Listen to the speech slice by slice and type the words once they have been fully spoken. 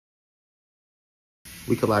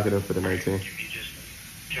We could lock it in for the 19. Give me just,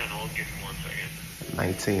 John, hold, give me 1 second.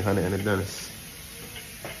 1900 in the dentist.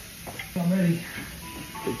 I'm ready.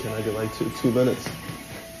 Hey, can I get like two minutes?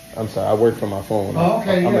 I'm sorry, I work from my phone. Oh,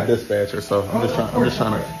 okay, I'm yeah. a dispatcher, so I'm just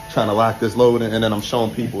trying to lock this load in, and then I'm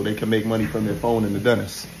showing people they can make money from their phone in the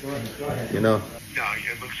dentist. Go ahead. You know? No,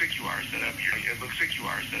 it looks like you are set up. It looks like you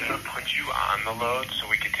are set up. Put you on the load so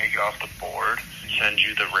we can take it off the board, send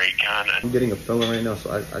you the rate con. I'm getting a filling right now,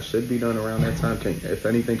 so I should be done around that time. If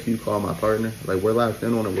anything, can you call my partner? Like, we're locked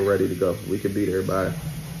in on it. We're ready to go. We could be there by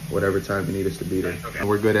whatever time you need us to be there. Okay. And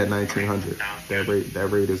we're good at 1900. That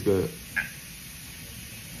rate is good.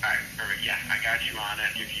 All right, perfect. Yeah, I got you on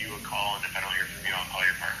it. Give you a call, and if I don't hear from you, I'll call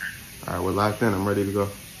your partner. All right, we're locked in. I'm ready to go. All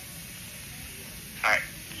right,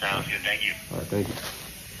 sounds good. Thank you. All right, thank you.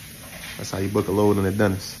 That's how you book a load in the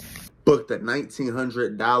dentist. Booked a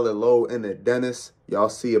 $1,900 load in the dentist. Y'all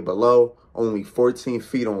see it below. Only 14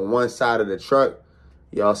 feet on one side of the truck.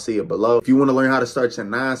 Y'all see it below. If you want to learn how to start your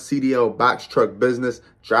non-CDL box truck business,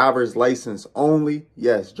 driver's license only.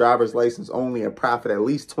 Yes, driver's license only, and profit at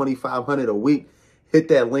least $2,500 a week. Hit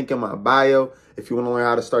that link in my bio. If you want to learn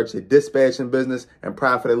how to start your dispatching business and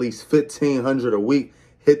profit at least $1,500 a week,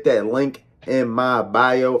 hit that link in my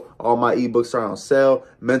bio. All my ebooks are on sale.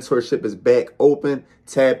 Mentorship is back open.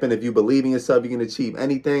 Tap in if you believe in yourself, you can achieve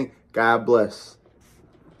anything. God bless.